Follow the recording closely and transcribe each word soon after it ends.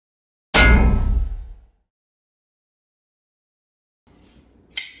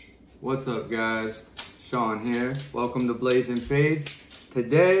What's up, guys? Sean here. Welcome to Blazing Fades.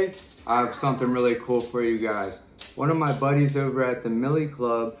 Today, I have something really cool for you guys. One of my buddies over at the Millie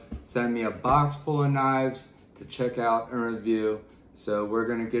Club sent me a box full of knives to check out and review. So we're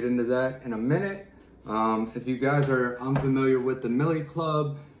gonna get into that in a minute. If you guys are unfamiliar with the Millie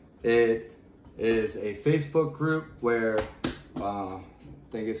Club, it is a Facebook group where I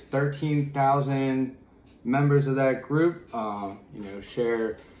think it's 13,000 members of that group,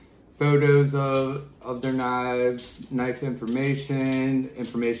 share photos of their knives, knife information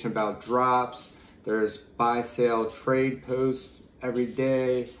about drops. There's buy, sale, trade posts every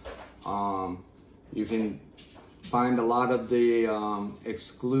day. You can find a lot of the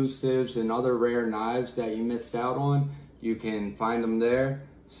exclusives and other rare knives that you missed out on. You can find them there.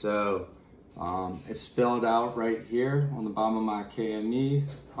 So it's spelled out right here on the bottom of my KME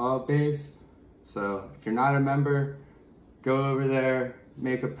base. So if you're not a member, go over there,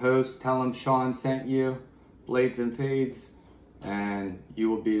 make a post, tell them Sean sent you, Blades and Fades, and you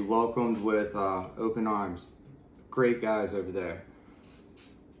will be welcomed with open arms. Great guys over there.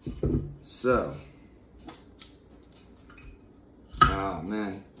 So, oh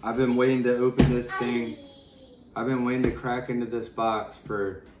man, I've been waiting to open this thing. I've been waiting to crack into this box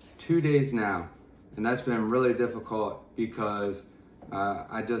for 2 days now, and that's been really difficult because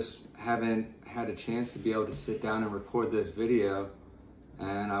I just haven't had a chance to be able to sit down and record this video,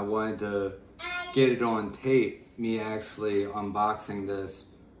 and I wanted to get it on tape, me actually unboxing this.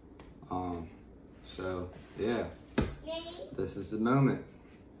 So yeah, this is the moment.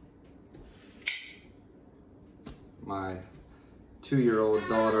 My 2-year-old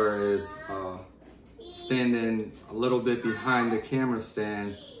daughter is standing a little bit behind the camera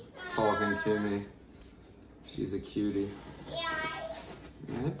stand talking to me. She's a cutie.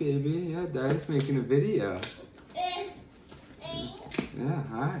 Yeah, baby. Yeah, Dad's making a video. Yeah,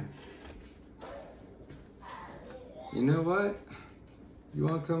 hi. You know what? You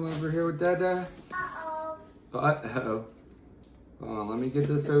want to come over here with Dada? Uh-oh. Uh-oh. Hold on, let me get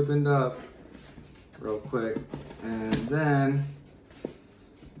this opened up real quick. And then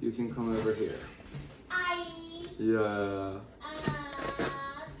you can come over here. Yeah.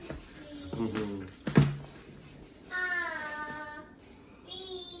 Mm-hmm.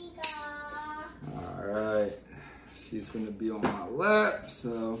 Alright, she's gonna be on my lap,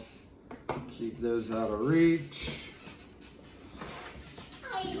 so keep those out of reach.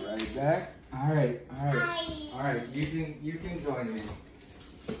 Be right back. Alright, you can join me.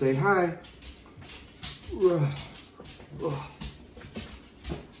 Say hi.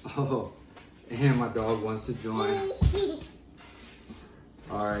 Oh, and my dog wants to join.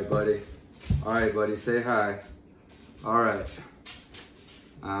 Alright, buddy, say hi. Alright.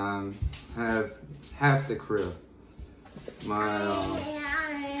 Have half the crew.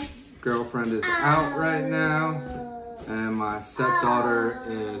 My girlfriend is out right now, and my stepdaughter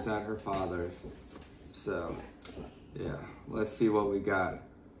is at her father's. So, yeah, let's see what we got.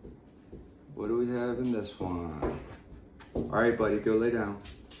 What do we have in this one? Alright, buddy, go lay down.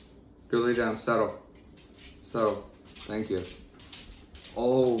 Go lay down, settle. Settle, thank you.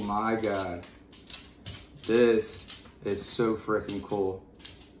 Oh my God. This is so freaking cool.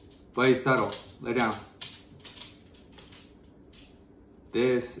 Buddy, settle, lay down.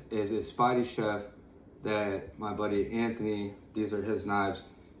 This is a Spidey Chef that my buddy Anthony, these are his knives.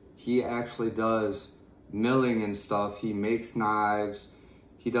 He actually does milling and stuff. He makes knives.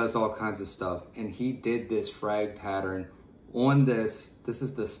 He does all kinds of stuff. And he did this frag pattern on this. This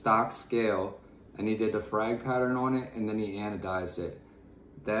is the stock scale. And he did the frag pattern on it, and then he anodized it.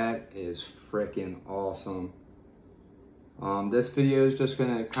 That is freaking awesome. This video is just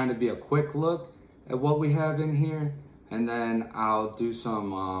gonna kind of be a quick look at what we have in here, and then I'll do some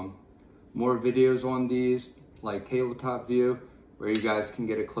more videos on these, like tabletop view, where you guys can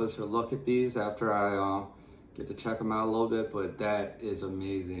get a closer look at these after I get to check them out a little bit. But that is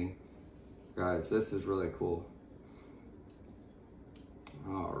amazing, guys. This is really cool.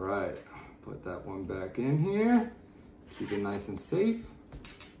 All right, put that one back in here. Keep it nice and safe.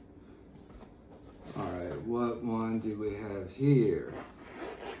 All right, what one do we have here?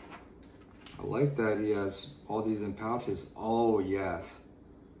 I like that he has all these in pouches. Oh yes,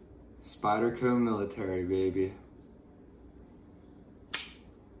 Spyderco Military, baby.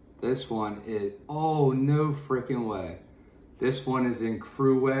 This one is, oh no freaking way. This one is in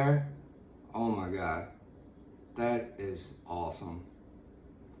crew wear. Oh my God, that is awesome.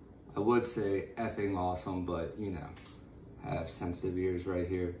 I would say effing awesome, but you know, I have sensitive ears right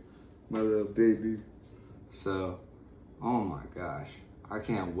here. My little baby. So, oh my gosh. I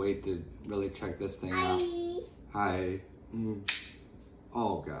can't wait to really check this thing out. Hi.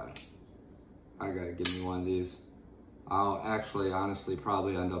 Oh God. I gotta give me one of these. I'll actually, honestly,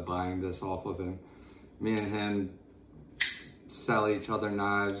 probably end up buying this off of him. Me and him sell each other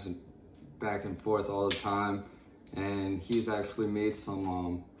knives back and forth all the time. And he's actually made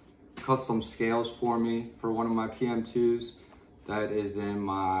some custom scales for me for one of my PM2s. That is in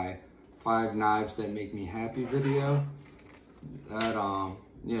my 5 knives that make me happy video. That,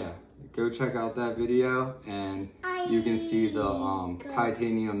 yeah, go check out that video and you can see the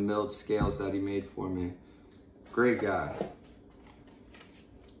titanium milled scales that he made for me. Great guy.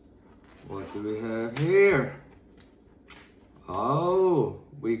 What do we have here? Oh,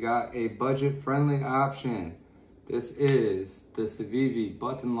 we got a budget-friendly option. This is the Civivi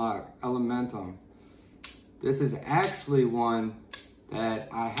Button Lock Elementum. This is actually one that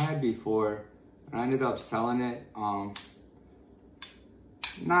I had before, and I ended up selling it.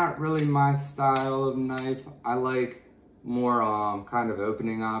 Not really my style of knife. I like more kind of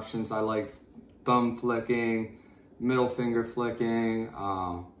opening options. I like thumb flicking, middle finger flicking,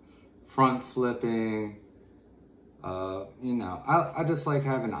 front flipping. You know, I just like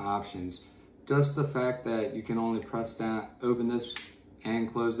having options. Just the fact that you can only press down, open this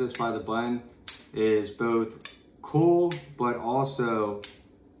and close this by the button is both cool, but also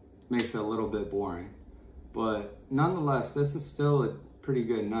makes it a little bit boring. But nonetheless, this is still a pretty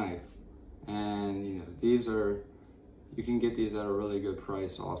good knife. And you know, these are, you can get these at a really good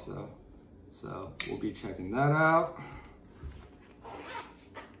price also. So we'll be checking that out.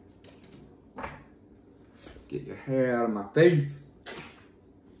 Get your hair out of my face.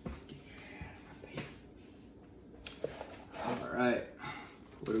 All right,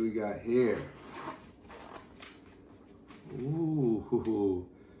 what do we got here? Ooh,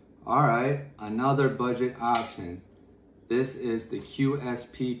 all right, another budget option. This is the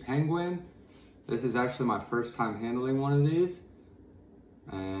QSP Penguin. This is actually my first time handling one of these.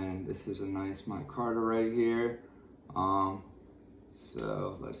 And this is a nice micarta right here.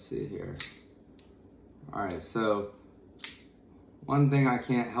 So let's see here. All right, so one thing I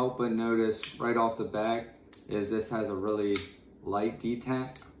can't help but notice right off the bat is this has a really light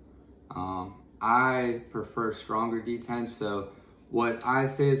detent. I prefer stronger detent, so what I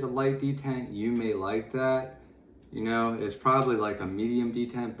say is a light detent, you may like that. You know, it's probably like a medium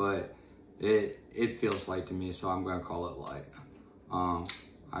detent, but it feels light to me, so I'm gonna call it light.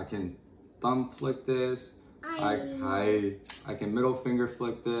 I can thumb flick this. I can middle finger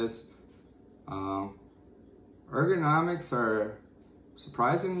flick this. Ergonomics are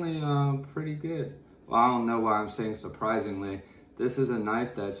surprisingly pretty good. Well, I don't know why I'm saying surprisingly. This is a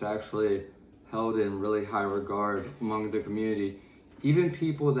knife that's actually held in really high regard among the community. Even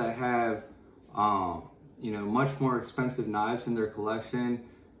people that have, you know, much more expensive knives in their collection,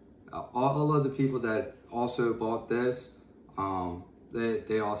 all of the people that also bought this,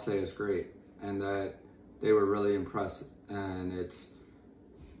 they all say it's great and that they were really impressed. And it's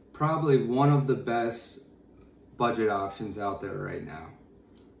probably one of the best budget options out there right now.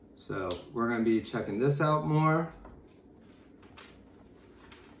 So we're gonna be checking this out more.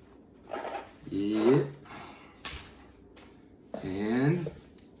 Yeah. And,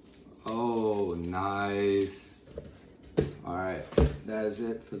 oh, nice. All right, that is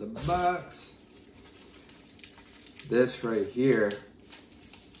it for the box. This right here.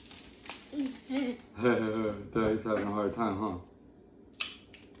 He's having a hard time, huh?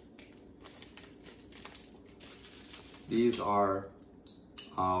 These are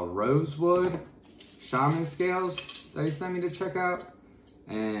rosewood shaman scales that he sent me to check out.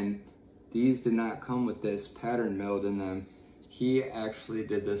 And these did not come with this pattern milled in them. He actually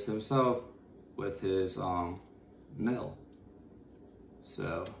did this himself with his mill.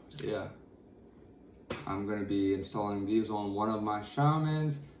 So yeah, I'm gonna be installing these on one of my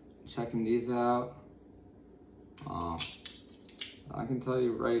shamans, checking these out. I can tell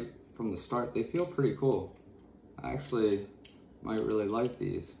you right from the start, they feel pretty cool. I actually might really like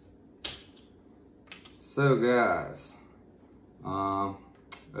these. So guys, oh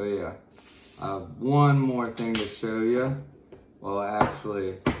yeah, I have one more thing to show you. Well,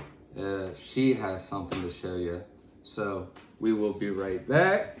 actually, she has something to show you. So we will be right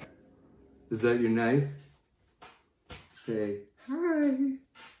back. Is that your knife? Say hi.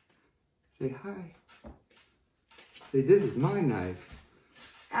 Say hi. Say, this is my knife.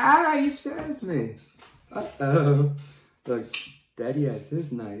 Ah, you stabbed me. Uh-oh. Look, Daddy has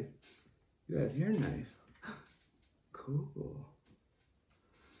his knife. You have your knife. Cool.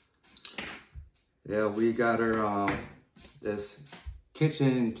 Yeah, we got her this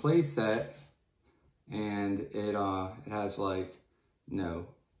kitchen play set, and it has, like, you know,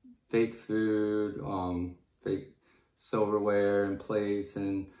 fake food, fake silverware and plates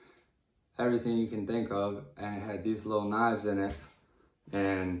and everything you can think of, and it had these little knives in it.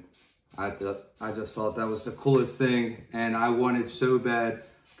 And I just thought that was the coolest thing, and I wanted so bad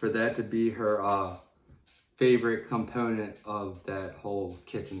for that to be her favorite component of that whole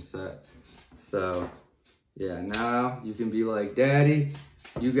kitchen set. So yeah, now you can be like, Daddy,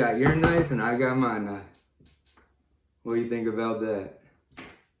 you got your knife and I got my knife. What do you think about that?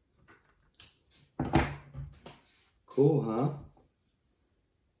 Cool, huh?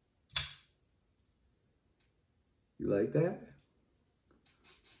 You like that?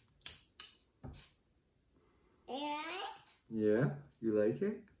 Yeah, you like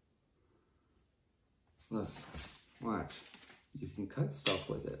it? Look, watch. You can cut stuff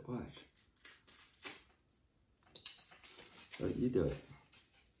with it, watch. So you do it.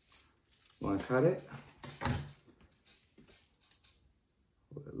 Wanna cut it?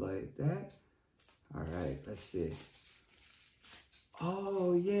 Put it like that. All right, let's see.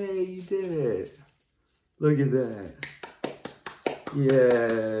 Oh, yay, you did it. Look at that.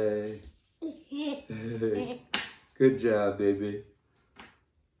 Yay. Good job, baby.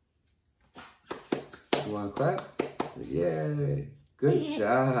 You wanna clap? Yay. Good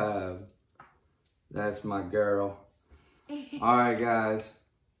job. That's my girl. All right, guys.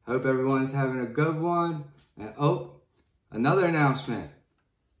 Hope everyone's having a good one. And oh, another announcement.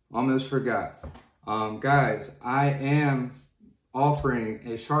 Almost forgot. Guys, I am offering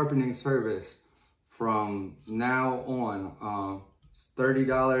a sharpening service from now on. It's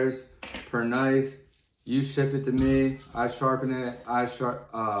 $30 per knife. You ship it to me, I sharpen it, I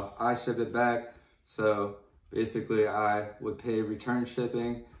ship it back. So basically I would pay return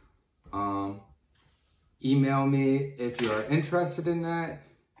shipping. Email me if you are interested in that,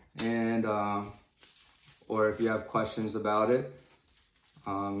 and or if you have questions about it.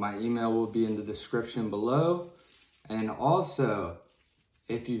 My email will be in the description below. And also,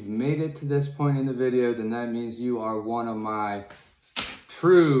 if you've made it to this point in the video, then that means you are one of my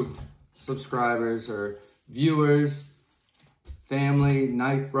true subscribers or viewers, family,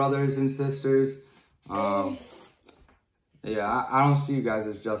 knife brothers and sisters. Yeah, I don't see you guys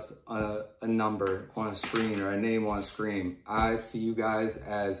as just a number on a screen or a name on a screen. I see you guys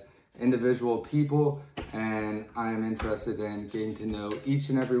as individual people, and I am interested in getting to know each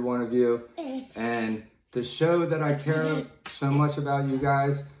and every one of you. And to show that I care so much about you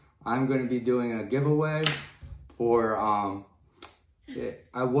guys, I'm going to be doing a giveaway for,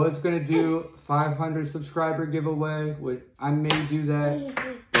 I was going to do 500 subscriber giveaway. I may do that,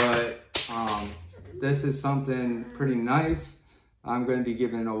 but this is something pretty nice. I'm going to be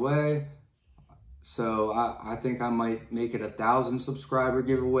giving it away. So I think I might make it 1,000 subscriber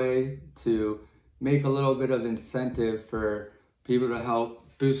giveaway to make a little bit of incentive for people to help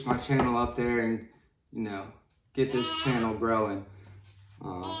boost my channel up there and, you know, get this channel growing.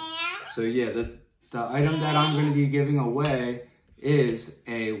 So yeah, the item that I'm going to be giving away is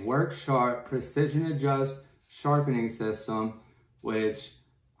a Work Sharp Precision Adjust Sharpening System, which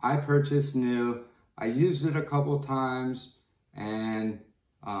I purchased new. I used it a couple times, and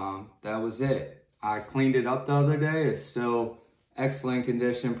that was it. I cleaned it up the other day. It's still excellent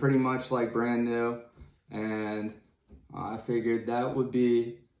condition, pretty much like brand new. And I figured that would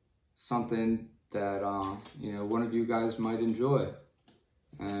be something that, you know, one of you guys might enjoy.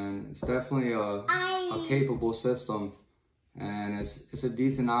 And it's definitely a capable system, and it's a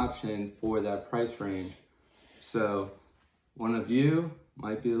decent option for that price range. So one of you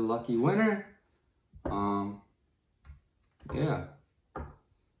might be the lucky winner. Yeah.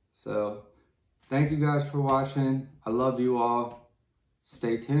 So thank you guys for watching. I love you all.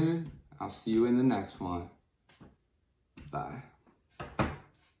 Stay tuned. I'll see you in the next one. Bye.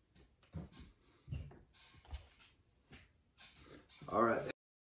 All right.